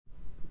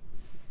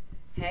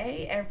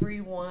Hey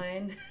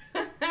everyone.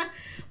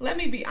 Let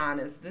me be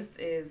honest. This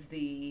is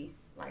the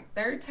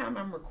third time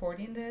I'm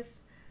recording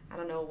this. I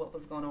don't know what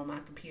was going on my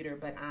computer,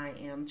 but I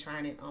am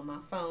trying it on my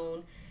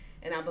phone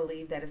and I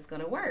believe that it's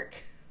going to work.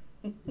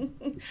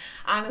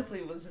 Honestly,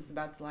 it was just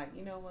about to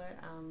you know what?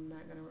 I'm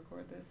not going to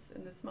record this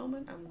in this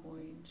moment. I'm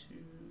going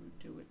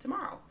to do it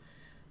tomorrow.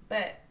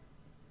 But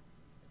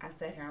I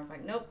sat here. I was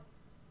like, nope.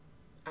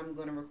 I'm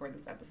going to record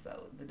this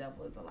episode. The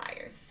devil is a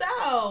liar.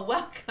 So,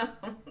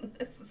 welcome.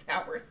 This is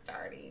how we're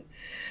starting.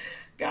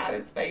 God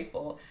is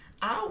faithful.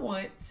 I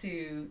want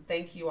to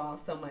thank you all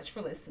so much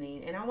for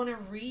listening, and I want to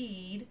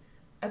read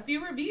a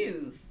few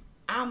reviews.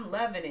 I'm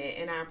loving it,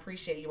 and I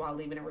appreciate you all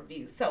leaving a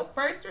review. So,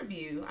 first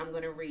review I'm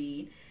going to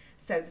read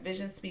says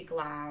Vision Speak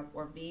Live,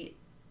 or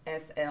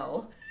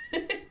VSL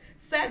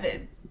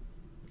 7.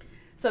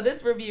 So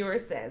this reviewer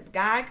says,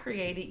 God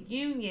created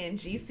Union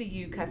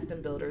GCU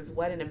Custom Builders.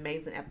 What an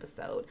amazing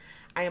episode.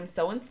 I am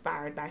so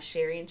inspired by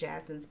Sherry and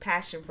Jasmine's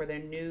passion for their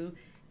new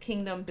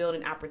kingdom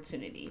building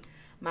opportunity.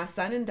 My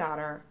son and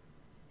daughter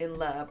in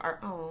love are,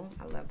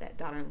 I love that,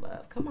 daughter in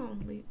love. Come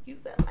on,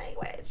 use that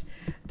language.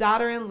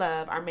 Daughter in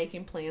love are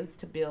making plans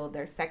to build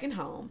their second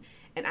home,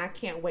 and I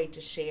can't wait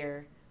to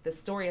share the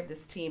story of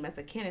this team as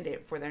a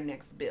candidate for their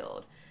next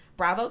build.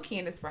 Bravo,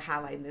 Candace, for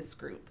highlighting this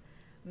group.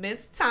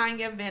 Miss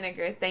Tanya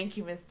Vinegar, thank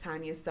you, Miss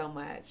Tanya, so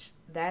much.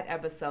 That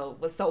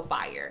episode was so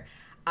fire.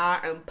 I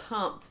am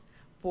pumped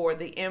for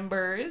the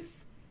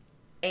Embers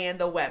and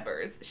the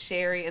Webbers.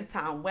 Sherry and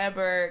Tom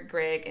Weber,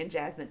 Greg and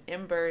Jasmine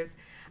Embers.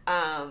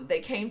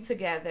 They came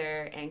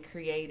together and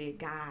created,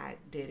 God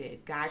did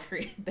it. God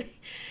created,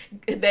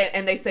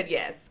 and they said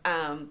yes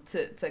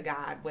to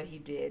God, what he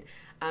did.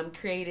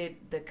 Created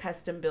the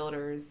Custom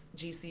Builders,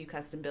 GCU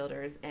Custom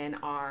Builders, and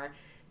are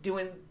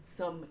doing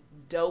some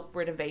dope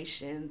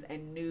renovations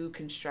and new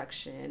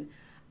construction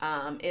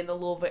in the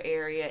Louisville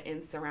area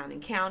and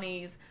surrounding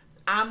counties.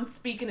 I'm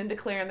speaking and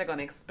declaring they're going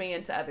to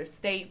expand to other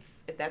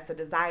states. If that's a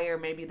desire,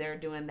 maybe they're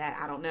doing that.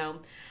 I don't know.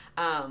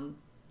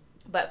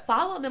 But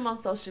follow them on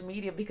social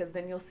media, because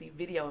then you'll see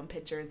video and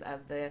pictures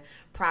of the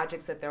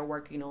projects that they're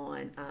working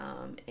on.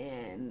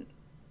 And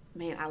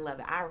man, I love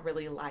it. I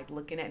really like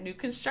looking at new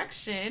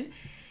construction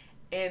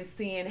and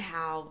seeing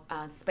how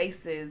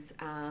spaces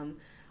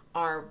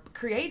are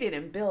created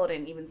and built,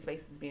 and even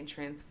spaces being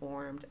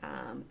transformed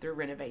through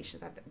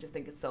renovations. I just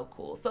think it's so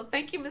cool. So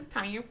thank you, Miss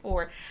Tanya,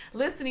 for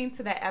listening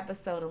to that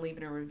episode and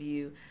leaving a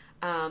review.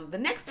 The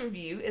next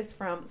review is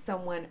from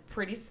someone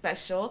pretty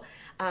special.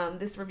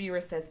 This reviewer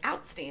says,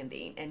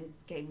 outstanding, and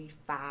gave me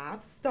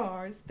 5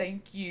 stars.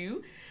 Thank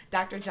you.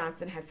 Dr.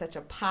 Johnson has such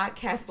a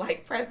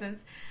podcast-like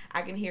presence.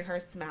 I can hear her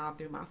smile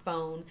through my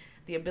phone.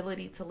 The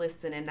ability to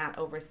listen and not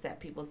overstep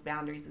people's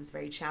boundaries is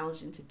very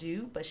challenging to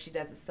do, but she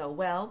does it so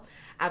well.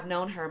 I've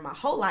known her my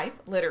whole life,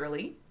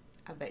 literally.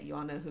 I bet you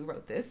all know who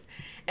wrote this.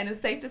 And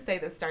it's safe to say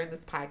that starting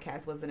this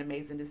podcast was an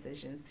amazing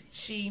decision.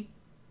 She,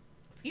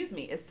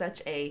 is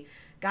such a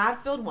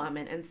God-filled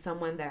woman and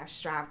someone that I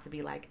strive to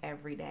be like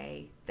every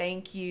day.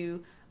 Thank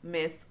you,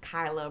 Miss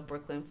Kyla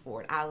Brooklyn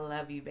Ford. I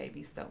love you,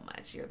 baby, so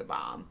much. You're the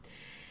bomb.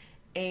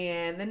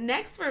 And the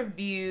next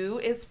review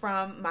is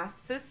from my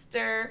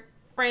sister,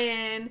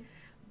 friend,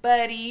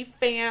 buddy,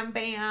 fam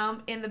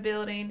bam in the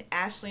building,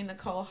 Ashley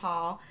Nicole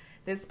Hall.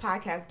 This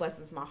podcast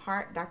blesses my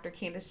heart. Dr.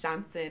 Candace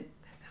Johnson,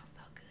 that sounds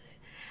so good.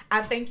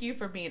 I thank you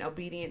for being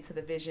obedient to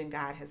the vision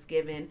God has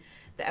given.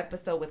 The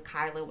episode with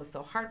Kyla was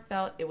so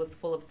heartfelt. It was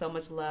full of so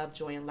much love,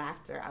 joy, and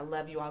laughter. I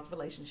love you all's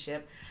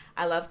relationship.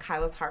 I love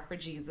Kyla's heart for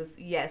Jesus.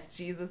 Yes,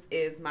 Jesus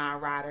is my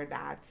ride or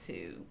die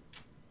too.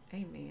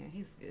 Amen.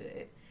 He's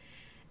good.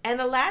 And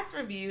the last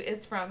review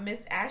is from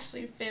Miss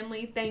Ashley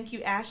Finley. Thank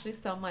you, Ashley,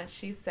 so much.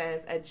 She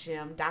says, a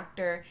gem.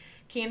 Dr.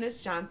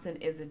 Candace Johnson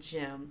is a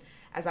gem.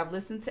 As I've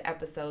listened to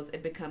episodes,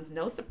 it becomes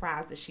no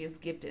surprise that she is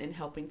gifted in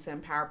helping to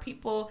empower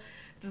people,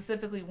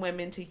 specifically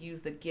women, to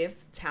use the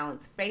gifts,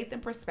 talents, faith,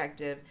 and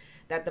perspective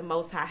that the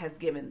Most High has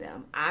given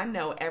them. I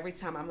know every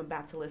time I'm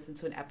about to listen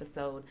to an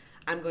episode,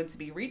 I'm going to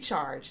be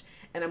recharged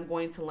and I'm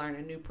going to learn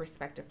a new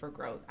perspective for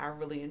growth. I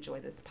really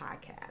enjoy this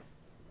podcast.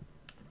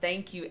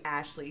 Thank you,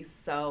 Ashley,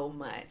 so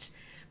much.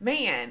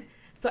 Man,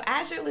 so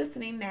as you're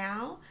listening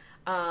now,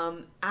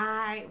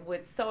 I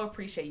would so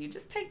appreciate you.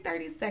 Just take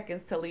 30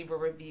 seconds to leave a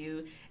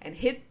review and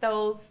hit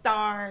those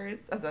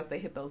stars. As I say,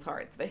 hit those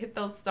hearts, but hit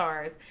those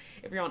stars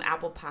if you're on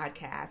Apple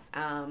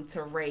Podcasts,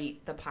 to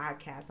rate the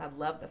podcast. I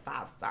love the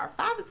 5-star.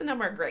 5 is the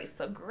number of grace.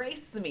 So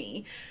grace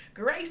me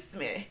grace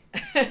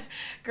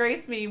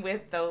me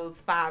with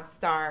those 5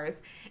 stars.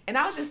 And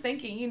I was just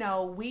thinking,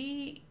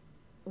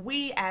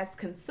 we as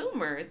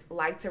consumers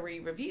like to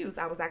read reviews.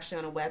 I was actually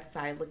on a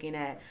website looking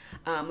at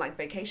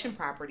vacation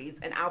properties,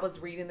 and I was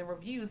reading the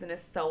reviews, and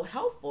it's so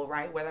helpful,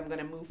 right? Whether I'm going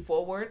to move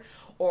forward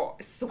or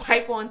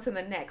swipe on to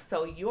the next.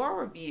 So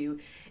your review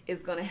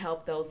is going to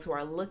help those who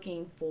are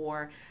looking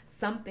for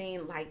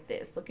something like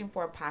this, looking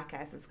for a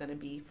podcast that's going to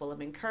be full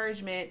of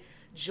encouragement,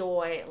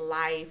 joy,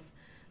 life.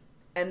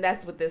 And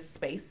that's what this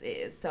space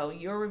is. So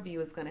your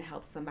review is going to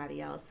help somebody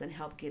else and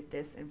help get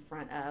this in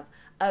front of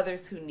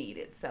others who need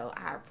it. So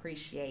I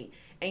appreciate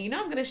And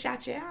I'm going to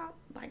shout you out.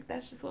 Like,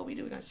 that's just what we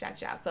do. We're going to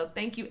shout you out. So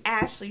thank you,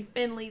 Ashley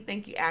Finley.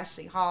 Thank you,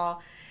 Ashley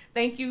Hall.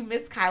 Thank you,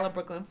 Miss Kyla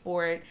Brooklyn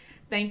Ford.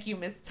 Thank you,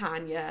 Miss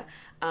Tanya,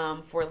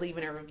 for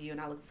leaving a review. And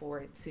I look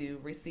forward to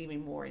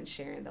receiving more and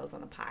sharing those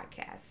on the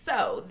podcast.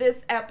 So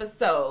this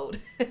episode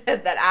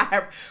that I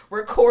have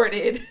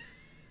recorded,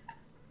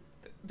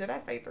 did I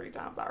say 3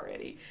 times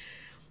already?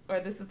 Or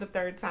this is the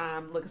 3rd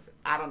time? Look,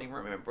 I don't even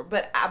remember.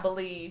 But I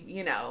believe,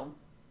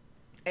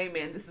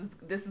 amen, this is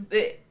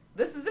it.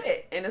 This is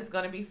it. And it's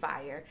going to be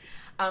fire.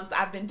 So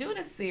I've been doing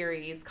a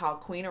series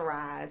called Queen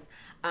Arise.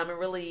 And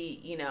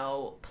really,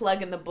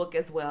 plugging the book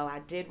as well. I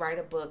did write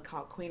a book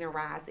called Queen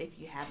Arise. If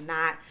you have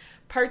not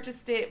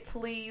purchased it,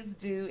 please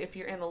do. If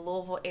you're in the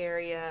Louisville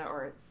area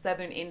or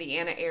Southern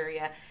Indiana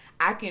area,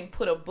 I can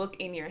put a book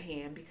in your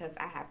hand because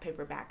I have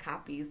paperback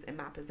copies in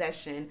my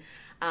possession.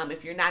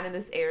 If you're not in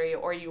this area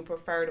or you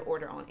prefer to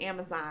order on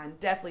Amazon,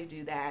 definitely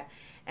do that.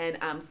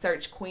 And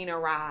search Queen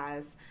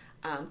Arise,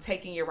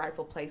 Taking Your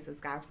Rightful Place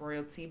as God's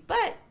Royalty.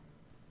 But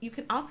you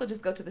can also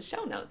just go to the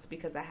show notes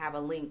because I have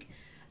a link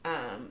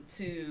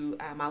to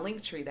my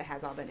link tree that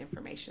has all that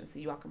information, so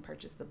you all can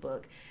purchase the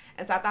book.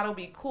 And so I thought it would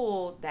be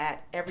cool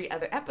that every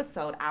other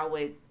episode I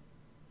would,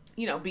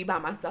 be by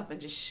myself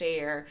and just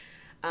share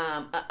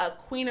a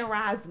Queen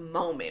Arise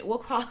moment. We'll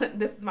call it,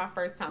 this is my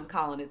first time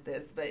calling it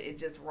this, but it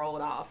just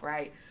rolled off,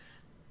 right?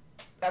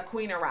 A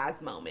Queen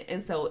Arise moment.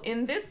 And so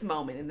in this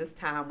moment, in this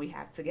time we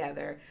have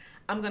together,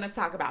 I'm going to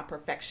talk about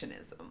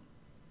perfectionism.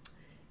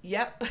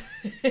 Yep.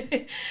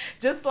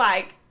 Just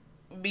like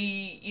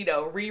me,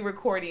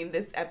 re-recording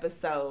this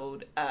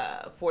episode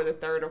for the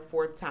 3rd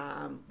or 4th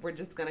time, we're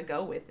just going to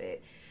go with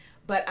it.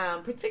 But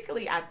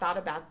particularly, I thought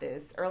about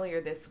this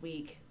earlier this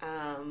week,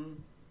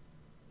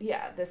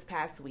 this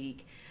past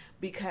week,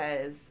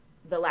 because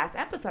the last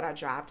episode I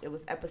dropped, it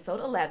was episode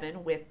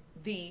 11 with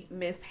the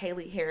Miss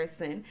Haley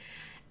Harrison.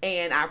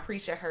 And I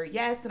appreciate her,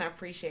 yes, and I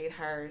appreciate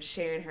her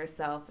sharing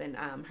herself and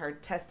her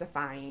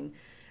testifying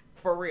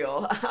for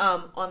real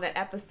on that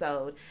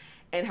episode,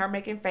 and her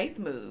making faith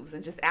moves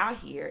and just out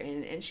here.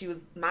 And she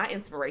was my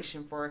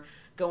inspiration for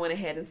going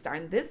ahead and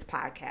starting this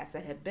podcast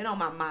that had been on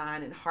my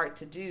mind and heart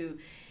to do.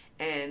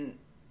 And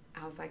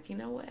I was like, you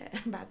know what?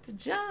 I'm about to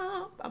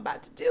jump. I'm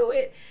about to do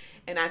it.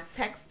 And I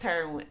texted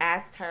her and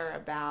asked her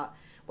about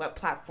what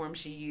platform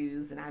she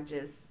used. And I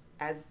just,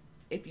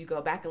 if you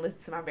go back and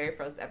listen to my very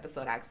first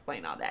episode, I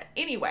explained all that.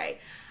 Anyway,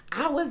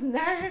 I was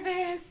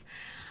nervous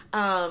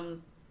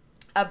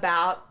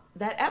about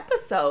that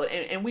episode.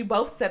 And we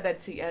both said that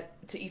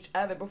to each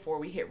other before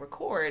we hit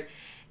record.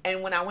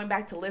 And when I went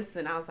back to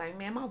listen, I was like,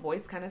 man, my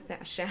voice kind of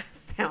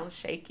sounds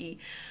shaky.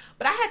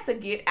 But I had to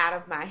get out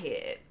of my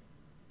head.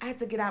 I had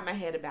to get out of my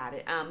head about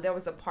it. There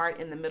was a part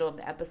in the middle of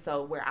the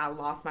episode where I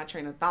lost my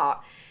train of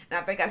thought. And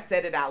I think I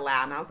said it out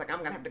loud. And I was like, I'm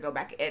going to have to go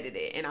back and edit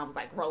it. And I was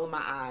like rolling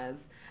my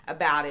eyes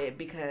about it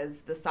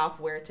because the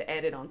software to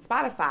edit on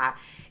Spotify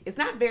is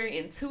not very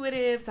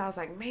intuitive. So I was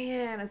like,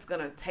 man, it's going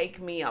to take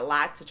me a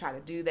lot to try to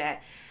do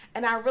that.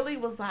 And I really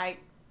was like,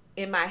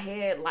 in my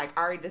head, like,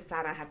 I already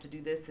decided I have to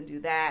do this and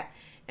do that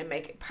and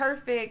make it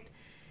perfect.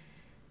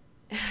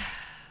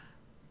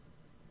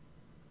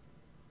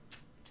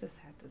 Just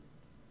had to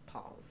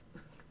pause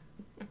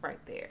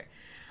right there.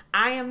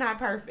 I am not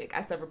perfect.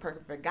 I serve a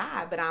perfect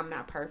God, but I'm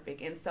not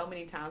perfect. And so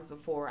many times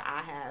before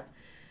I have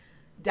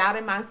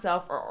doubted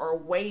myself or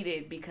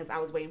waited because I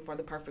was waiting for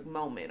the perfect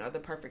moment or the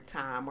perfect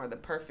time or the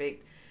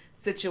perfect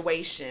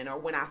situation or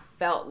when I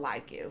felt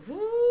like it.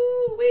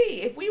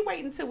 Woo-wee. If we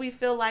wait until we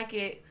feel like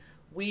it,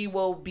 we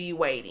will be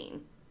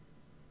waiting.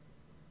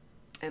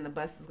 And the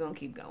bus is going to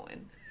keep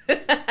going.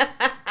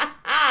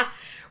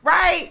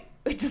 Right?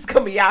 We're just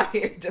going to be out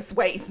here just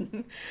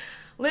waiting.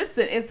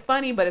 Listen, it's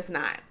funny, but it's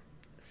not.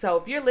 So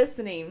if you're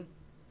listening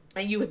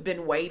and you have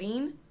been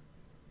waiting,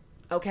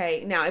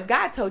 okay, now if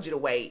God told you to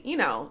wait,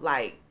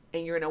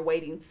 and you're in a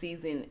waiting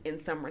season in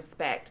some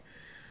respect,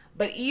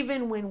 but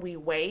even when we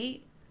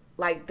wait,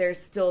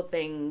 there's still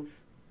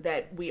things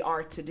that we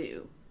are to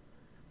do.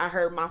 I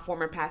heard my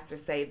former pastor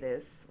say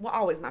this. Well,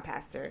 always my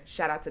pastor.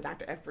 Shout out to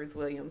Dr. F. Bruce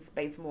Williams,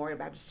 Bates Memorial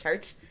Baptist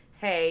Church.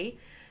 Hey,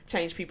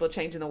 change people,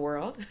 changing the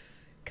world.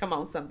 Come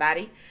on,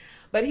 somebody.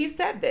 But he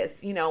said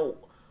this,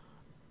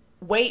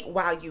 wait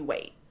while you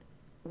wait.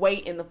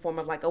 Wait in the form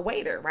of like a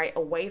waiter, right?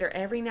 A waiter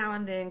every now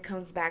and then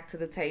comes back to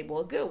the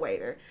table, a good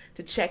waiter,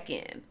 to check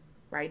in,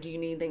 right? Do you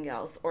need anything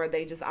else? Or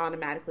they just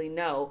automatically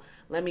know,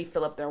 let me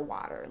fill up their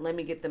water. Let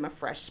me get them a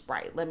fresh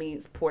Sprite. Let me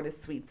pour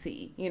this sweet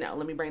tea.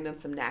 Let me bring them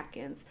some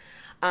napkins.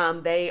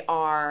 They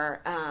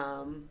are,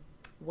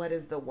 what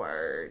is the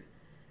word?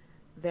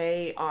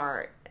 They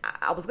are,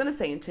 I was going to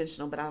say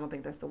intentional, but I don't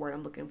think that's the word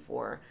I'm looking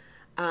for.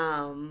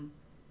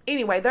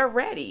 Anyway, they're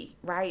ready,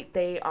 right?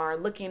 They are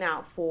looking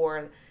out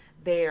for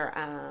their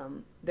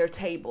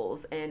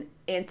tables and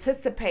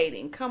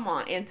anticipating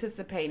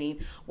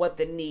what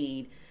the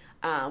need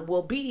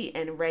will be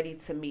and ready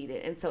to meet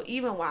it. And so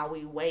even while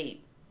we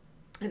wait,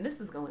 and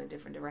this is going a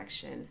different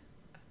direction,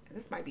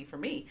 this might be for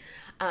me,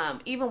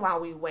 even while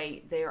we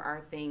wait, there are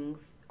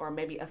things or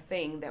maybe a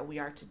thing that we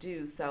are to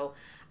do. So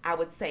I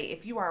would say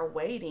if you are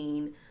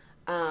waiting,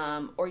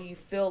 or you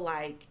feel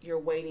like you're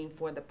waiting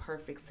for the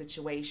perfect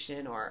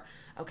situation, or,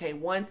 okay,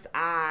 once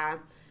I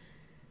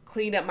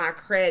clean up my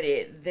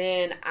credit,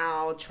 then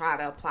I'll try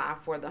to apply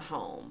for the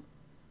home.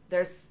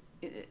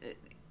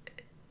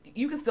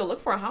 You can still look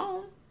for a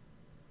home,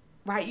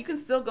 right? You can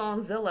still go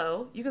on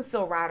Zillow. You can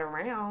still ride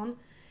around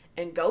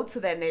and go to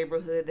that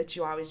neighborhood that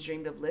you always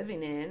dreamed of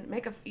living in.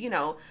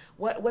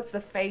 What's the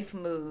faith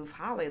move?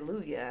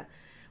 Hallelujah.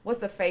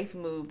 What's the faith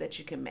move that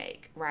you can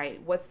make, right?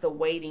 What's the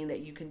waiting that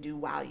you can do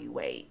while you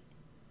wait?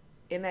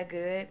 Isn't that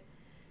good?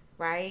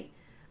 Right?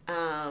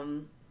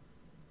 So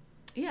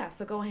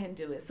go ahead and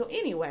do it. So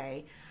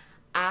anyway,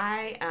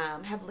 I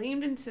have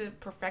leaned into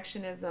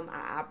perfectionism.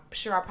 I'm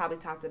sure I probably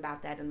talked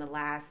about that in the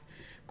last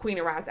Queen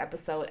Arise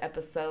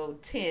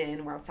episode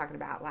 10, where I was talking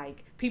about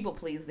like people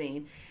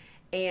pleasing.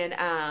 And,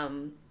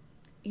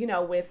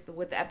 with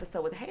the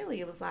episode with Haley,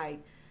 it was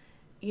like,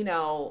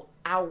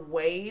 I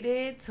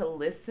waited to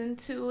listen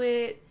to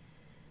it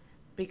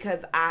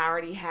because I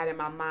already had in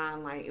my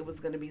mind, like, it was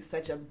going to be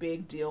such a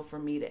big deal for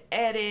me to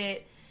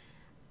edit.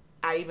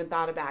 I even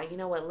thought about,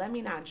 let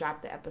me not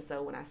drop the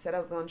episode when I said I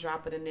was going to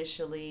drop it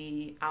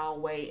initially. I'll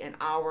wait and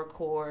I'll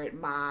record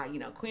my,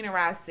 Queen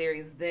Arise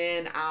series.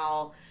 Then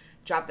I'll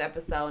drop the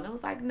episode. And it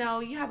was like,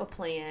 no, you have a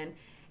plan.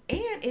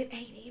 And it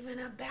ain't even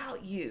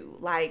about you.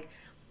 Like,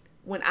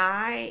 when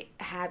I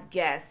have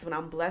guests, when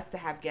I'm blessed to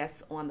have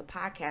guests on the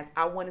podcast,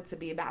 I want it to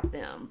be about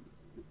them.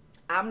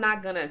 I'm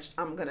going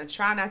to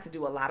try not to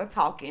do a lot of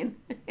talking,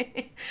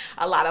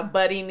 a lot of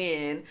butting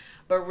in,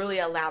 but really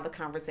allow the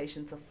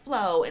conversation to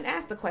flow and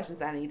ask the questions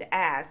that I need to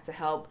ask to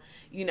help,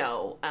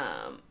 move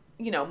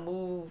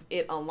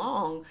it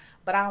along.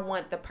 But I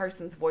want the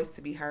person's voice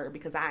to be heard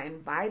because I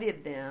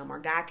invited them, or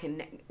God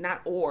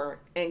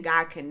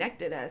God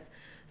connected us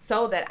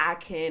so that I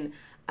can,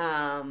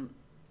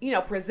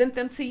 present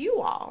them to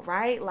you all,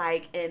 right?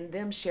 Like, and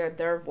them share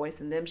their voice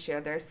and them share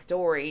their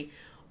story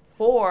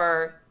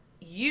for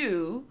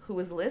you who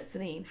is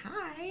listening,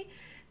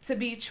 to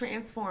be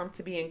transformed,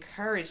 to be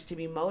encouraged, to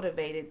be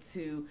motivated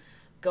to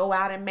go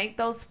out and make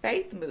those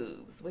faith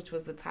moves, which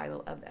was the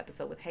title of the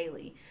episode with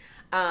Haley.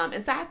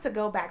 And so I had to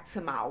go back to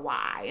my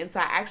why. And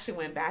so I actually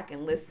went back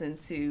and listened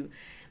to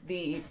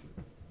the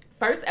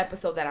first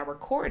episode that I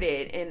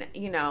recorded, and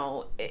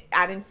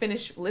I didn't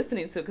finish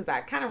listening to it because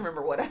I kind of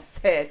remember what I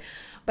said,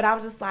 but I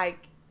was just like,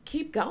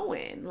 keep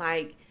going.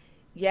 Like,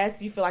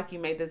 yes, you feel like you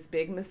made this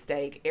big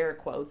mistake, air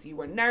quotes. You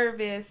were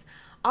nervous.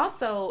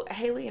 Also,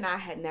 Haley and I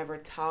had never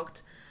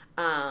talked,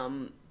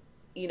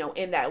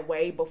 in that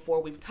way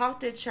before. We've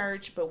talked at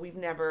church, but we've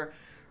never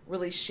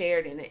really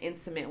shared in an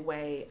intimate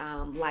way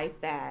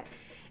like that.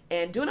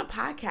 And doing a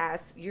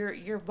podcast,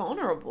 you're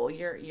vulnerable,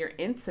 you're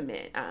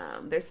intimate.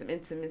 There's some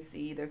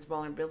intimacy, there's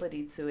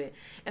vulnerability to it.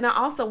 And I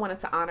also wanted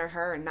to honor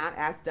her and not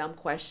ask dumb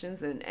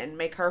questions and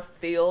make her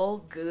feel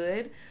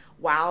good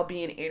while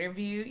being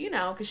interviewed,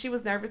 because she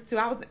was nervous too.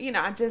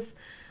 I just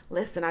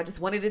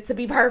wanted it to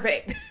be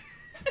perfect.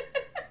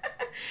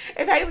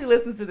 If Haley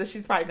listens to this,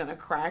 she's probably going to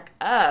crack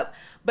up,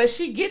 but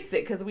she gets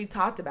it because we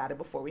talked about it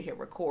before we hit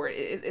record.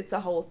 It's a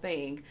whole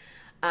thing.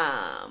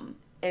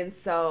 And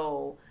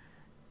so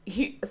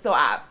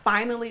I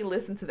finally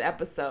listened to the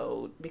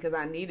episode because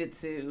I needed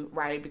to,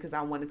 right? Because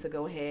I wanted to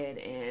go ahead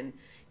and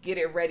get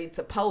it ready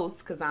to post,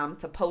 because I'm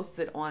to post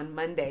it on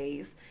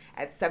Mondays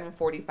at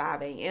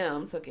 7:45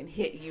 a.m. so it can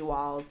hit you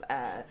all's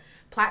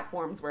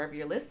platforms wherever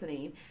you're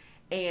listening.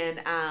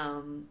 And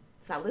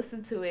so I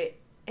listened to it,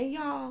 and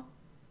y'all,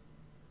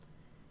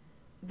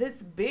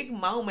 this big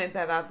moment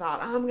that I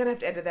thought, I'm going to have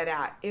to edit that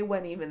out, it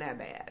wasn't even that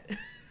bad.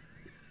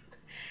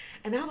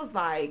 And I was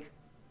like,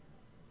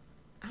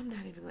 I'm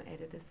not even going to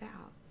edit this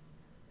out.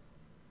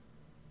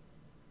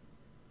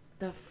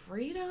 The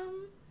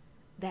freedom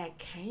that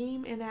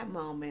came in that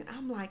moment,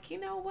 I'm like,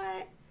 you know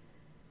what?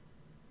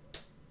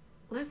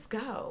 Let's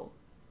go.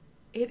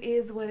 It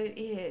is what it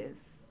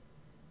is,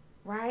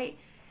 right?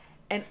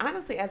 And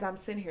honestly, as I'm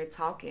sitting here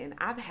talking,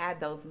 I've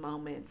had those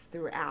moments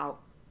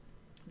throughout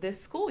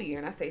this school year.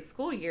 And I say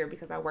school year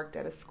because I worked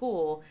at a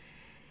school,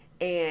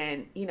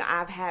 and,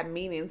 I've had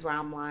meetings where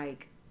I'm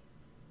like,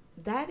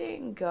 that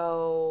didn't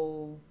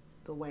go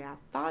the way I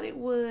thought it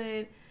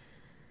would.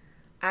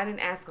 I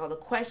didn't ask all the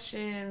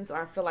questions,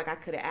 or I feel like I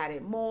could have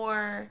added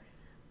more.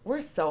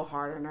 We're so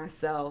hard on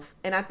ourselves.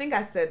 And I think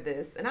I said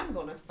this, and I'm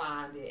going to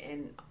find it.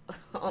 And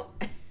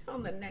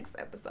on the next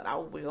episode, I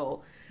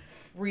will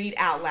read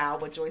out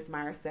loud what Joyce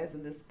Meyer says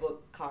in this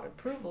book called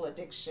Approval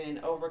Addiction,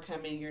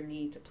 Overcoming Your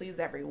Need to Please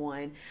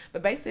Everyone.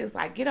 But basically, it's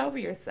like, get over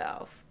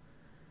yourself,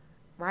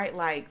 right?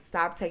 Like,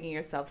 stop taking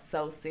yourself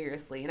so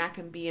seriously. And I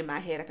can be in my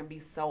head, I can be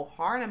so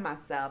hard on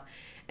myself.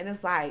 And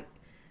it's like,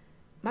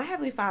 my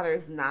Heavenly Father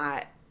is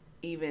not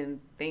even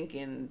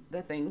thinking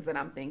the things that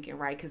I'm thinking,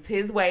 right? Because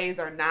his ways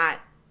are not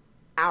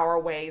our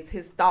ways.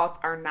 His thoughts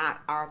are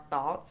not our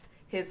thoughts.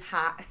 His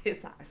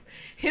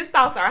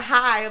thoughts are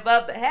high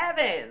above the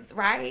heavens,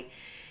 right?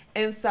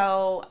 And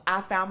so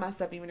I found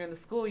myself even during the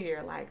school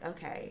year, like,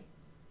 okay,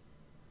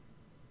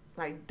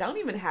 like, you don't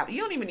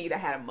even need to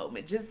have a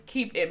moment. Just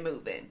keep it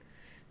moving.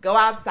 Go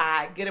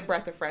outside, get a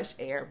breath of fresh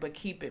air, but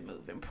keep it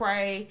moving.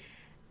 Pray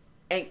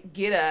and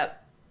get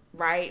up,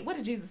 right? What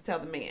did Jesus tell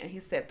the man? He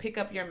said, pick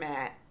up your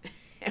mat,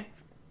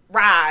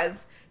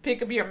 rise,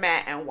 pick up your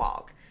mat and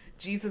walk.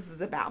 Jesus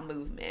is about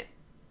movement.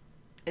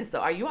 And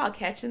so are you all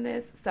catching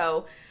this?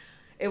 So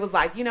it was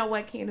like, you know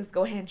what, Candace,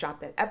 go ahead and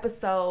drop that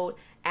episode.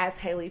 Ask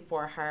Haley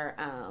for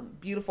her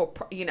beautiful,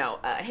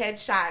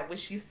 headshot, which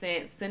she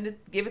sent. Send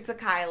it, give it to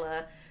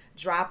Kyla.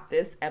 Drop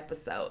this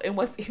episode. And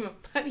what's even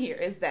funnier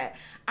is that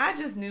I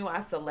just knew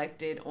I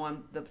selected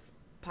on the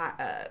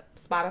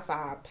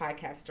Spotify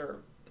podcaster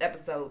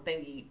episode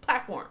thingy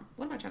platform.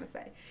 What am I trying to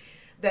say?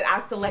 That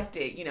I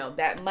selected,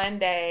 that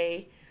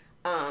Monday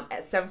at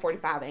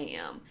 7:45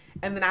 a.m.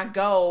 And then I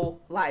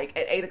go like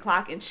at 8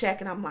 o'clock and check,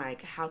 and I'm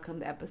like, how come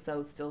the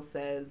episode still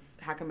says,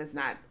 how come it's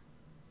not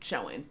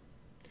showing?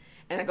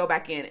 And I go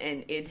back in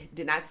and it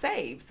did not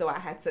save. So I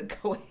had to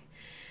go.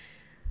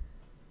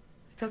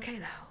 It's okay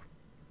though.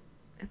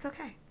 It's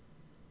okay.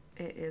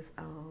 It is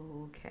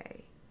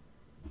okay,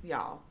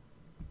 y'all.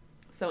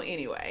 So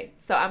anyway,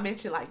 so I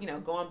mentioned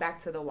going back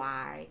to the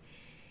why,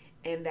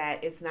 and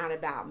that it's not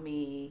about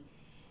me,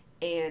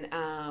 and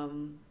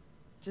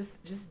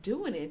just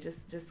doing it.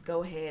 Just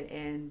go ahead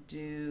and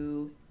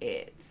do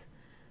it.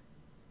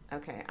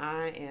 Okay,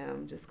 I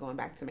am just going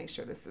back to make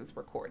sure this is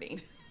recording.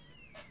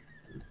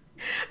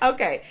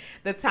 Okay,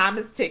 the time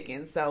is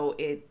ticking, so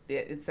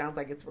it sounds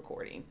like it's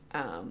recording.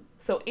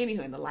 So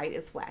anywho, and the light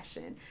is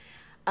flashing.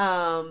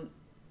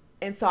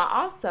 And so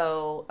I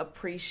also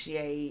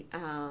appreciate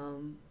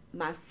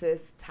my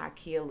sis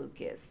Takia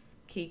Lucas.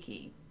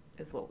 Kiki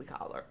is what we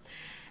call her.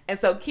 And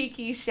so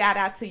Kiki, shout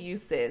out to you,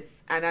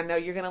 sis. And I know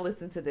you're going to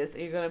listen to this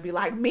and you're going to be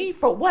like, me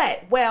for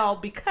what? Well,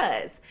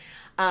 because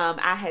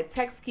I had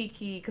text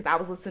Kiki because I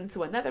was listening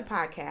to another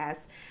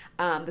podcast,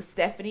 the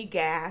Stephanie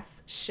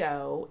Gass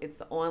Show. It's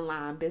the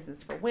online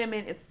business for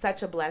women. It's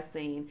such a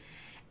blessing.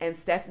 And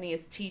Stephanie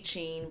is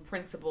teaching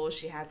principles.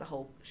 She has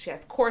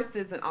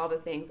courses and all the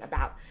things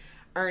about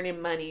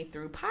earning money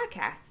through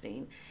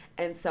podcasting.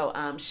 And so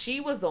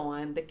she was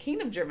on the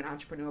Kingdom Driven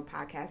Entrepreneur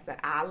podcast that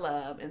I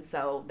love. And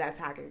so that's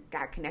how I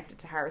got connected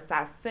to her. So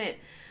I sent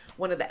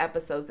one of the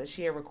episodes that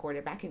she had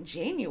recorded back in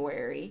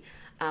January.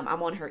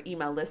 I'm on her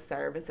email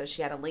listserv. And so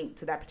she had a link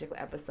to that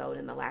particular episode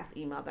in the last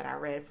email that I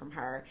read from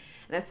her.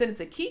 And I sent it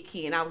to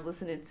Kiki, and I was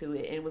listening to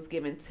it and was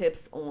giving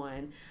tips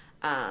on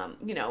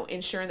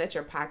ensuring that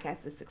your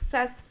podcast is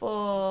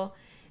successful.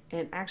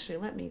 And actually,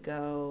 I'm going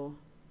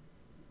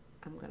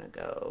to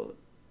go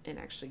and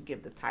actually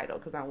give the title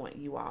because I want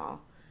you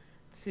all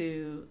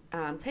to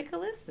take a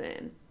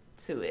listen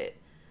to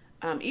it.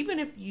 Even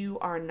if you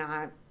are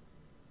not,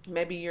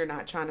 maybe you're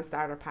not trying to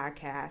start a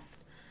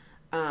podcast,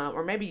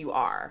 or maybe you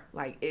are,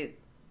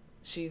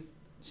 she's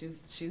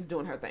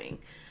doing her thing.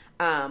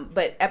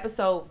 But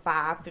episode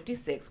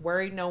 556,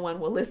 worried no one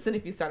will listen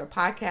if you start a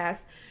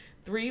podcast.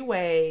 3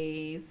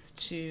 ways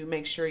to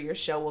make sure your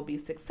show will be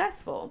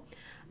successful.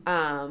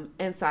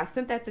 And so I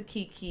sent that to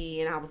Kiki,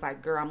 and I was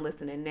like, girl, I'm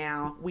listening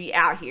now. We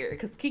out here.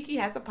 Because Kiki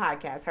has a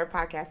podcast. Her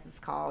podcast is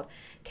called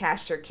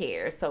Cast Your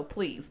Cares. So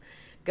please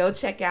go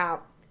check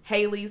out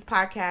Haley's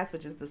podcast,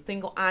 which is The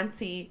Single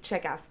Auntie.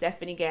 Check out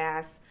Stephanie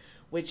Gass,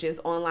 which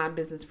is online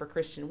business for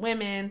Christian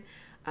women.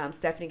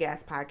 Stephanie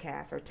Gass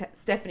podcast, or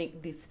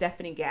the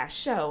Stephanie Gass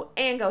Show.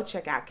 And go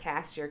check out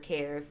Cast Your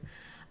Cares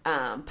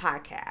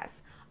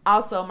podcast.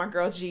 Also, my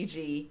girl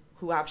Gigi,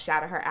 who I've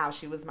shouted her out.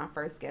 She was my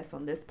first guest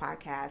on this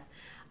podcast.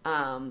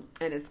 And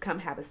it's Come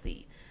Have a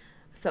Seat.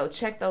 So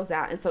check those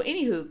out. And so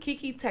anywho,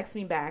 Kiki texted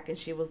me back and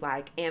she was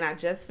like, and I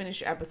just finished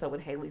your episode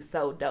with Haley.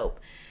 So dope.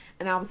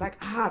 And I was like,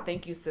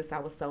 thank you, sis. I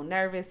was so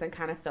nervous and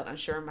kind of felt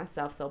unsure of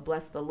myself. So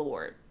bless the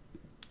Lord.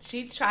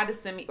 She tried to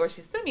send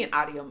me an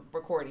audio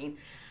recording.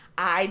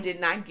 I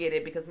did not get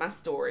it because my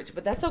storage,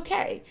 but that's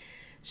okay.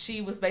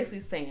 She was basically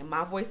saying,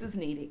 my voice is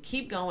needed.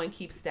 Keep going,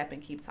 keep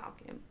stepping, keep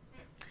talking.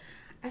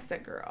 I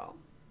said, girl,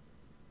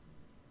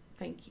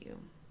 thank you.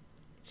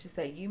 She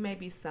said, you may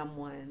be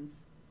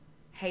someone's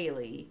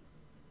Haley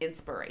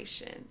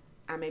inspiration.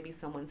 I may be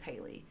someone's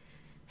Haley.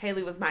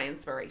 Haley was my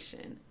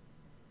inspiration.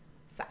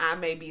 So I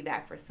may be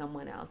that for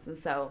someone else. And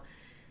so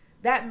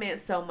that meant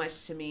so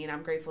much to me. And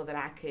I'm grateful that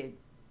I could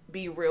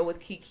be real with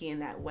Kiki in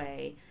that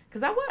way.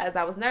 Because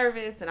I was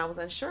nervous and I was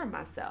unsure of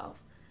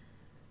myself.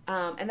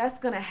 And that's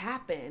going to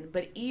happen.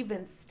 But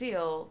even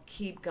still,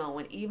 keep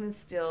going. Even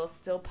still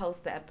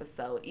post the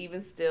episode.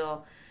 Even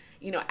still,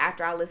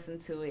 after I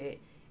listened to it,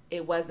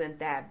 it wasn't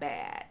that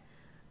bad.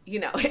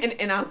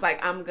 And I was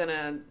like, I'm going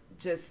to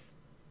just,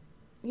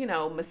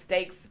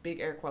 mistakes, big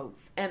air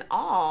quotes, and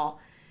all,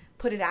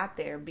 put it out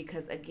there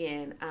because,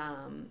 again,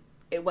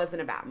 it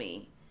wasn't about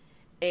me.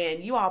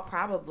 And you all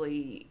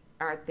probably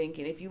are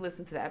thinking, if you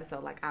listen to the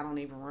episode, I don't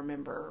even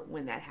remember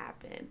when that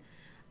happened.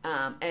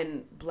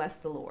 And bless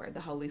the Lord,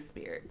 the Holy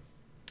Spirit.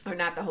 Or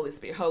not the Holy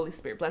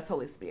Spirit, bless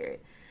Holy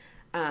Spirit.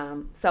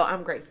 So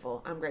I'm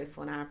grateful,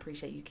 and I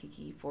appreciate you,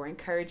 Kiki, for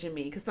encouraging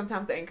me, because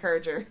sometimes the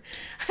encourager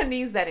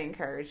needs that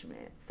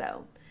encouragement.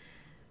 So,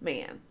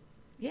 man,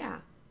 yeah.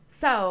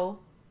 So,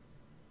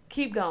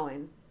 keep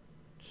going.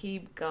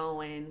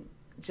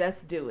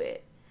 Just do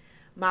it.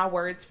 My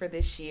words for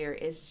this year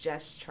is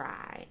just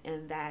try.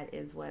 And that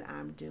is what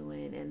I'm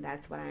doing. And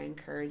that's what I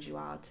encourage you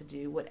all to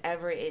do.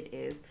 Whatever it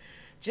is,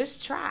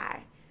 just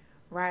try,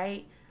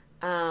 right?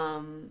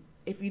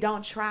 If you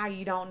don't try,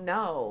 you don't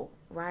know,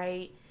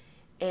 right?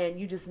 And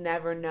you just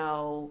never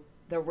know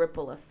the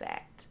ripple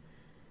effect,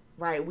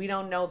 right? We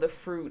don't know the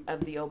fruit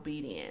of the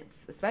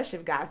obedience, especially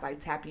if God's like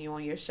tapping you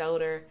on your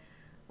shoulder.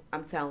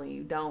 I'm telling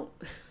you, don't.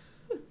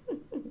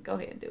 Go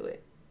ahead and do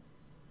it.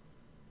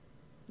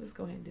 Just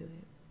go ahead and do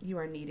it. You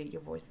are needed.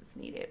 Your voice is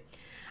needed.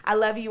 I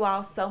love you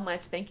all so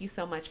much. Thank you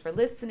so much for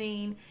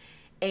listening.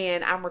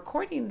 And I'm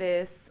recording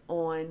this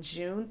on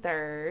June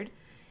 3rd.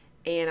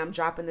 And I'm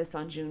dropping this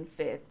on June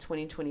 5th,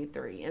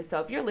 2023. And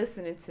so if you're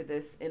listening to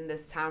this in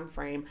this time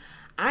frame,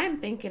 I am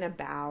thinking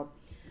about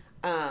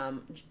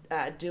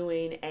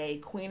doing a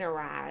Queen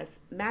Arise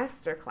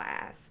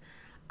masterclass.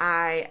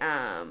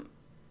 I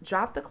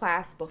dropped the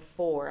class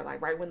before,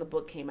 like right when the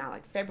book came out,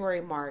 like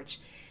February,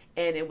 March,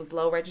 and it was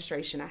low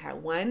registration. I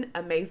had one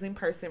amazing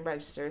person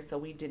register, so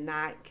we did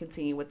not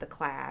continue with the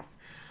class.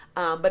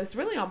 But it's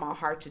really on my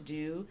heart to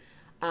do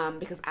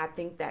because I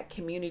think that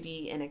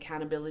community and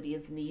accountability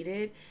is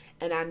needed.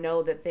 And I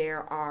know that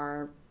there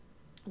are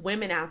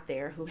women out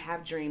there who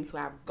have dreams, who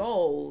have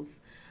goals,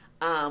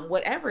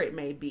 whatever it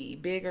may be,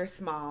 big or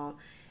small,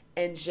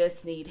 and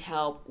just need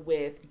help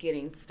with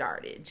getting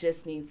started,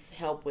 just needs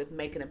help with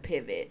making a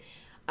pivot,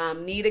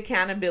 need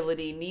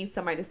accountability, need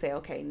somebody to say,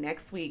 okay,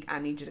 next week I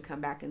need you to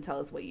come back and tell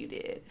us what you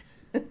did.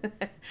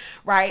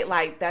 Right?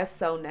 Like that's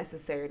so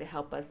necessary to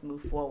help us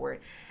move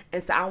forward.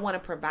 And so I want to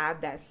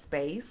provide that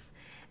space.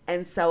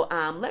 And so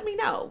let me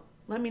know.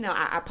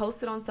 I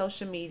posted on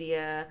social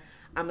media.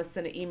 I'm going to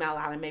send an email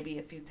out and maybe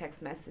a few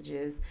text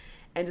messages.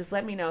 And just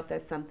let me know if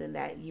that's something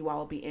that you all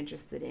will be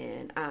interested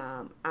in.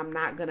 I'm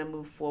not going to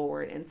move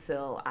forward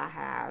until I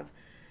have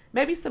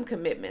maybe some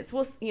commitments.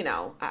 Well,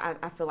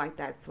 I feel like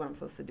that's what I'm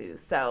supposed to do.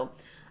 So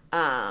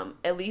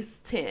at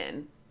least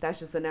 10. That's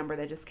just a number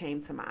that just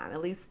came to mind.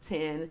 At least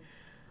 10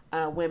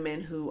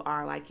 women who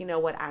are like, you know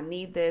what, I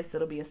need this.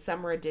 It'll be a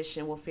summer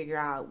edition. We'll figure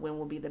out when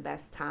will be the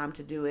best time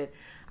to do it.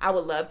 I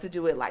would love to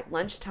do it like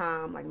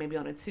lunchtime, like maybe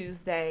on a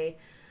Tuesday.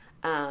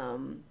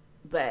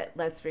 But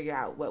let's figure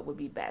out what would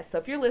be best. So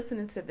if you're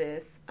listening to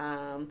this,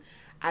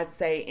 I'd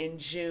say in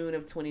June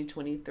of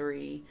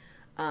 2023,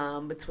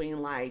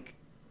 between like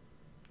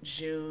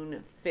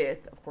June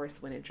 5th, of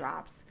course, when it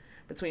drops,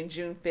 between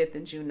June 5th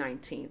and June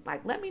 19th,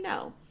 like let me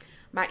know.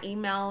 My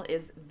email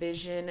is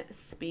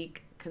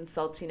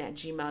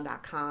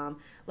visionspeakconsulting@gmail.com.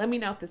 Let me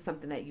know if there's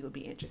something that you would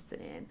be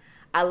interested in.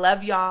 I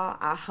love y'all.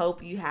 I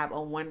hope you have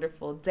a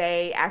wonderful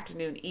day,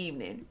 afternoon,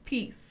 evening.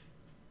 Peace.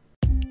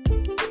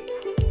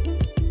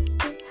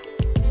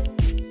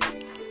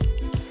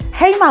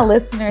 Hey, my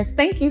listeners,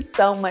 thank you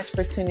so much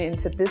for tuning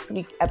into this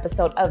week's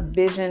episode of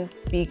Vision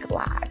Speak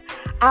Live.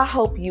 I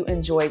hope you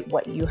enjoyed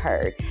what you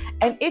heard.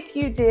 And if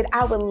you did,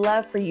 I would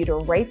love for you to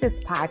rate this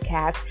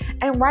podcast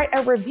and write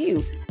a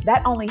review.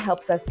 That only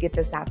helps us get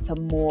this out to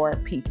more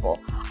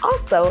people.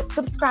 Also,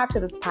 subscribe to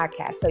this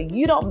podcast so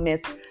you don't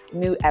miss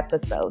new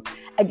episodes.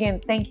 Again,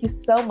 thank you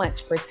so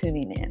much for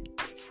tuning in.